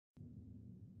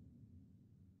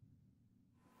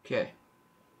Okay.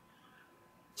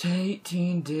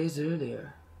 18 days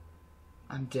earlier.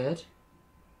 I'm dead?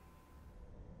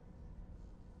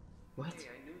 What? Hey,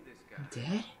 I knew this guy. I'm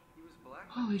dead? He was black.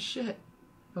 Holy shit.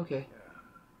 Okay. Yeah.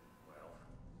 Well,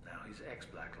 now he's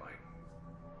ex-Blacklight.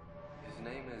 His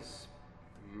name is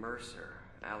Mercer,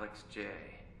 Alex J.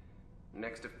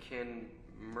 Next of kin,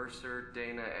 Mercer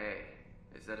Dana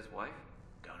A. Is that his wife?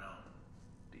 Don't know.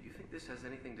 Do you think this has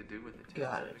anything to do with the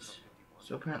Got it.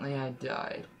 So apparently I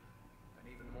died. And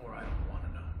even more, I don't want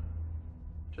to know.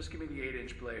 Just give me the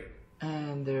 8-inch blade.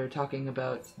 And they're talking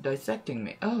about dissecting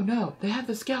me. Oh no, they have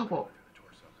the scalpel.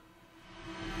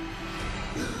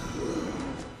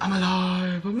 I'm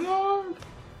alive! I'm alive!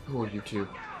 Who are you two?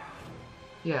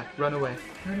 Yeah, run away.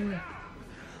 Run away.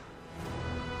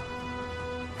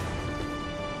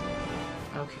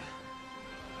 Okay.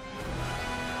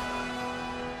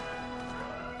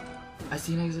 I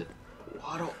see an exit.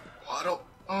 Waddle. Waddle.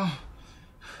 Oh.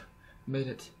 Made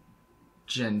it.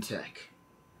 Gentek.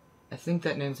 I think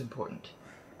that name's important.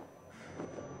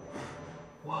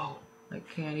 Whoa. I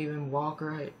can't even walk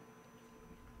right.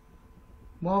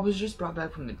 Well, I was just brought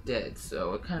back from the dead,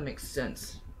 so it kind of makes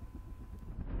sense.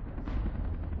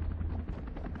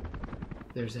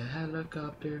 There's a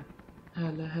helicopter.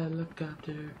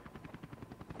 Helicopter.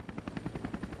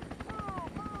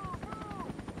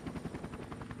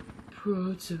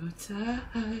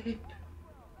 Prototype.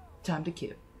 Time to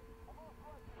kill.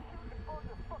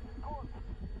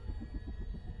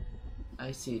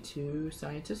 I see 2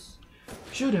 scientists.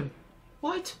 Shoot him!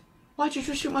 What? Why'd you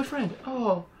just shoot my friend?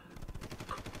 Oh.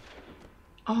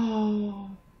 Oh.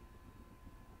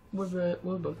 We're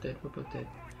both dead. We're both dead.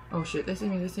 Oh shit, they see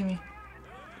me, they see me.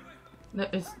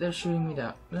 They're shooting me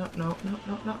down. No.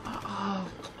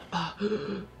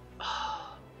 Oh.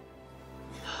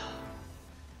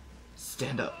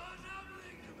 Stand up.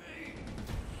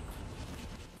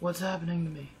 What's happening to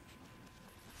me?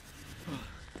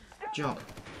 Jump.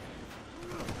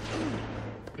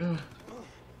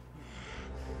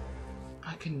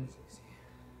 I can...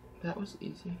 That was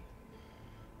easy.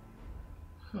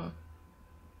 Huh.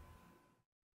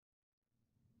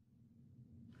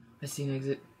 I see an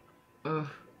exit. Ugh.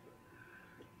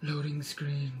 Loading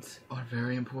screens are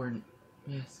very important.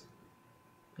 Yes.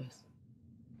 Yes.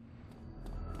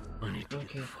 I need to Okay.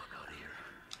 get the fuck out of here.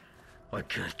 I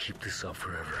can't keep this up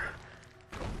forever.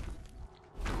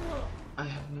 I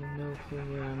have no clue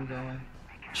where I'm going.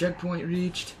 Checkpoint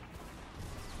reached.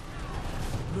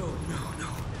 No.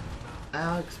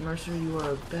 Alex Mercer, you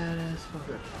are a badass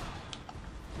fucker.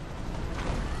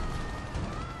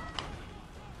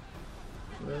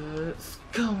 Let's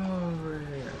come over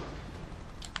here.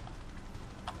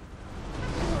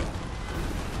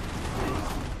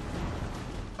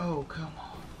 Oh, come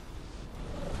on.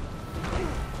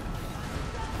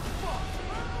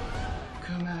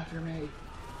 Come after me.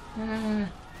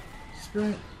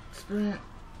 Sprint.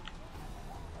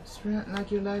 Sprint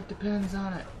like your life depends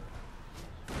on it.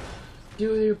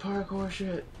 Do your parkour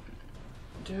shit.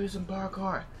 Do some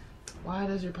parkour. Why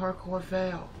does your parkour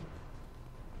fail?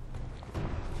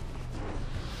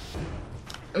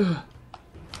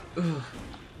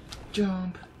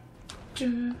 Jump.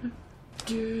 Do.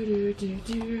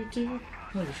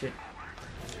 Holy shit.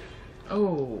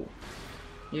 Oh.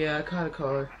 Yeah, I caught a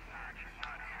car.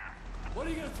 What are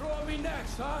you gonna throw at me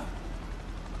next, huh?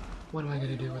 What am I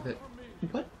gonna do with it?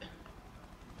 What?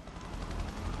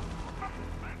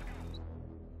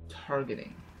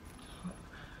 Targeting.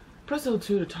 Press L2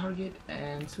 to target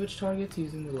and switch targets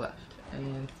using the left.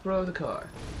 And throw the car.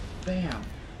 Bam.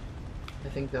 I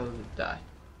think that was a die.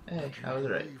 Hey, I was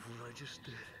right. What I just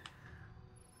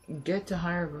did. Get to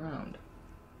higher ground.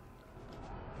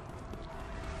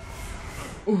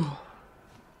 Ooh.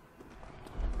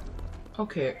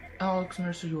 Okay, Alex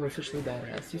Mercer, you are officially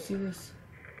badass. You see this?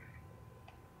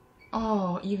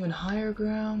 Oh, even higher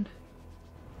ground?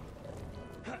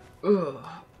 Ugh.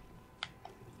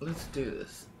 Let's do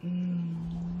this.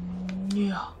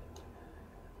 Yeah.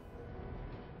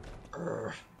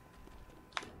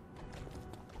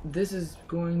 This is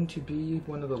going to be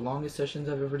one of the longest sessions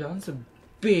I've ever done, so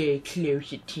pay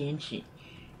close attention.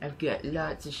 I've got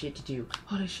lots of shit to do.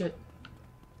 Holy shit.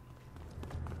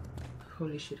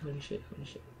 Holy shit.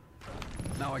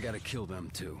 Now I gotta kill them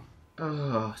too.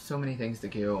 Oh, so many things to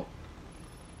kill.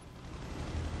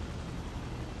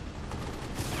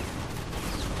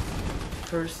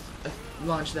 First,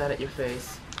 launch that at your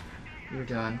face. You're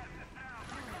done.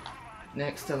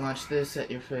 Next, I launch this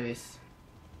at your face.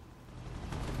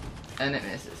 And it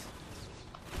misses.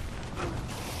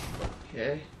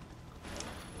 Okay.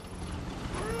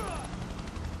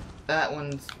 That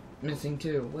one's missing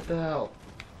too. What the hell?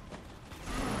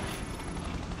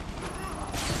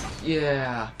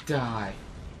 Yeah, die.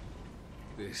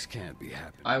 This can't be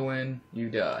happening. I win, you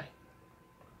die.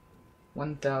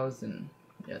 1,000.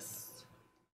 Yes.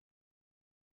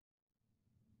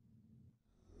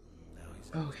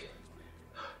 Okay.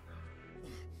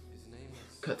 His name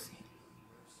is Cutscene.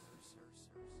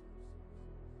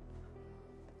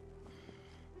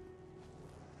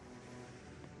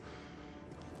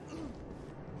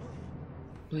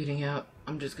 Bleeding out.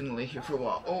 I'm just gonna lay here for a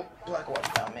while. Oh, Blackwatch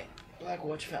found me.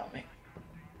 Blackwatch found me.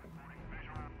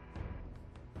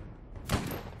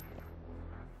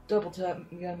 Double tap.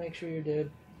 You gotta make sure you're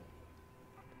dead.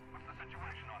 What's the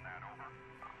situation on that, over?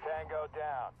 Tango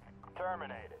down.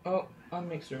 Terminated. Oh,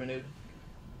 I'm exterminated.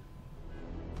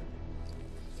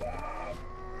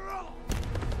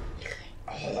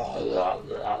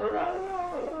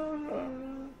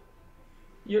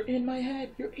 You're in my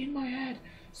head. You're in my head.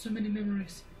 So many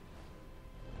memories.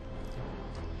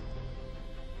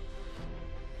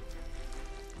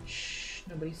 Shh,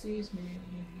 nobody sees me.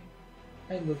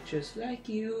 I look just like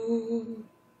you.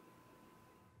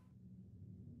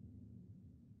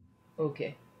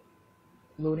 Okay.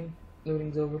 Loading.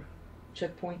 Loading's over.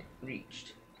 Checkpoint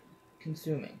reached.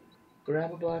 Consuming.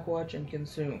 Grab a Blackwatch and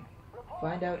consume.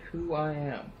 Find out who I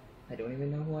am. I don't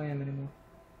even know who I am anymore.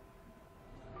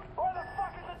 Where the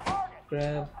fuck is the target?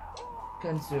 Grab.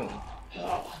 Consume.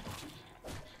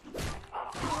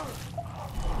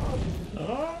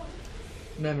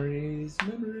 Memories,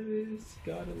 memories.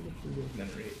 Gotta look for those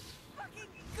memories. Fucking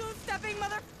goose-stepping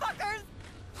motherfuckers!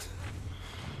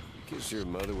 Kiss your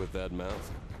mother with that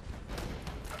mouth.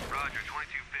 Roger,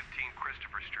 2215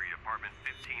 Christopher Street, apartment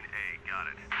 15A. Got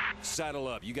it. Saddle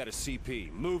up. You got a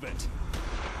CP. Move it.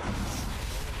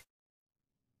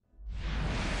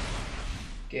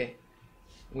 Okay.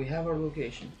 We have our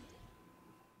location.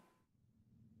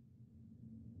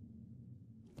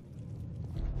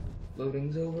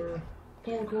 Loading's over.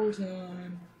 Parkour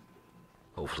time.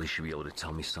 Hopefully she'll be able to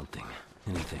tell me something.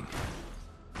 Anything.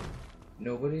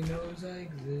 Nobody knows I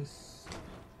exist.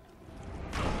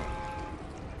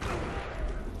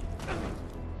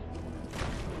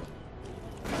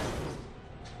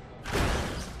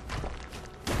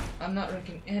 I'm not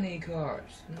wrecking any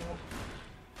cars.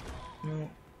 No.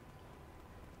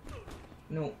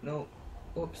 No. No.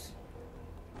 Oops.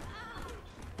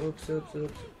 Oops.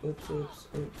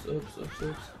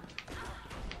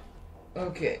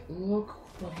 Okay, look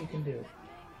what he can do.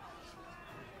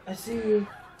 I see you.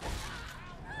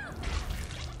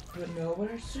 But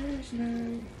nobody sees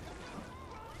me.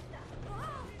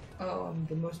 Oh, I'm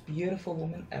the most beautiful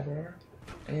woman ever.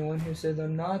 Anyone who says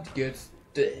I'm not gets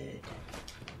dead.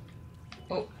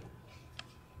 Oh.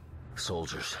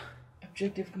 Soldiers.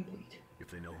 Objective complete. If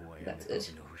they know who I am, That's they it.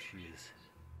 probably know who she is.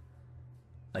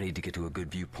 I need to get to a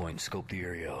good viewpoint and scope the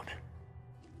area out.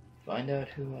 Find out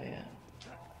who I am.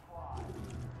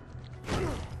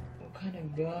 What kind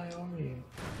of guy are you?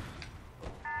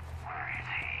 Where is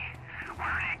he?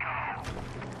 Where'd he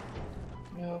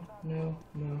go?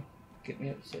 No. Get me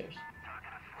upstairs.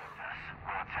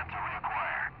 We'll attempt to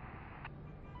reacquire.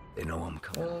 They know I'm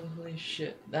coming. Holy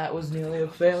shit. That was nearly a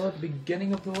fail at the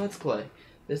beginning of the Let's Play.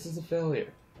 This is a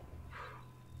failure.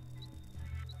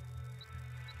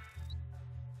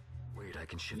 Wait, I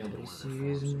can shift Nobody into one of the sees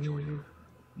floors and join me. them.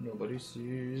 Nobody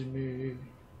sees me.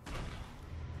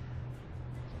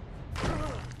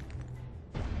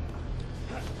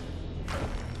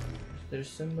 There's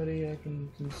somebody I can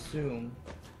consume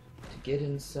to get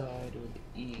inside with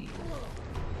ease.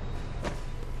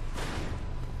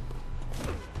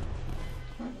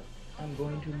 I'm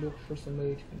going to look for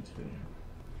somebody to consume.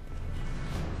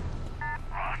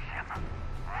 Lost him.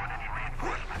 Want any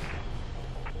reinforcements?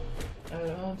 I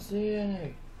don't see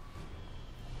any.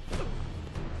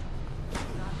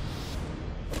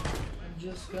 I'm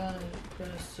just gonna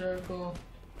press circle,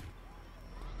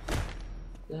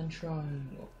 then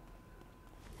triangle.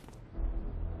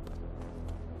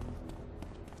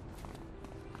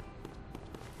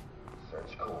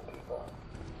 Search cool people.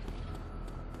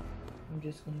 I'm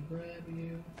just gonna grab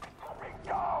you.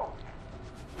 Go!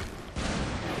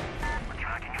 We're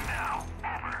tracking him now.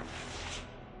 Over.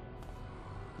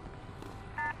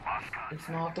 Lost contact. It's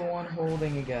not the one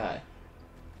holding a guy.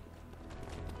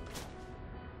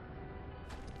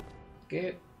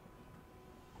 Okay.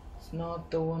 It's not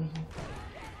the one.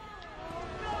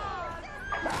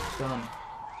 Done.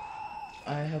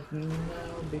 I have now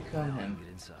become him. Get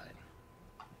inside.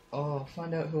 Oh,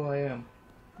 find out who I am.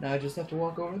 Now I just have to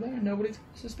walk over there and nobody's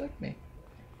gonna suspect me.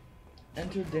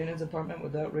 Enter Dana's apartment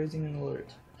without raising an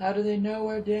alert. How do they know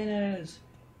where Dana is?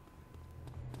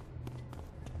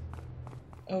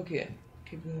 Okay.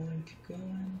 Keep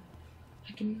going.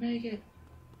 I can make it.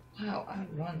 Wow, I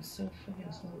run so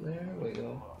fucking slow. There we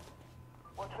go.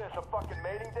 What's this, a fucking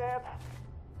mating dance?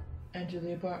 Enter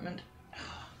the apartment.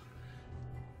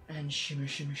 And shimmer,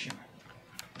 shimmer, shimmer.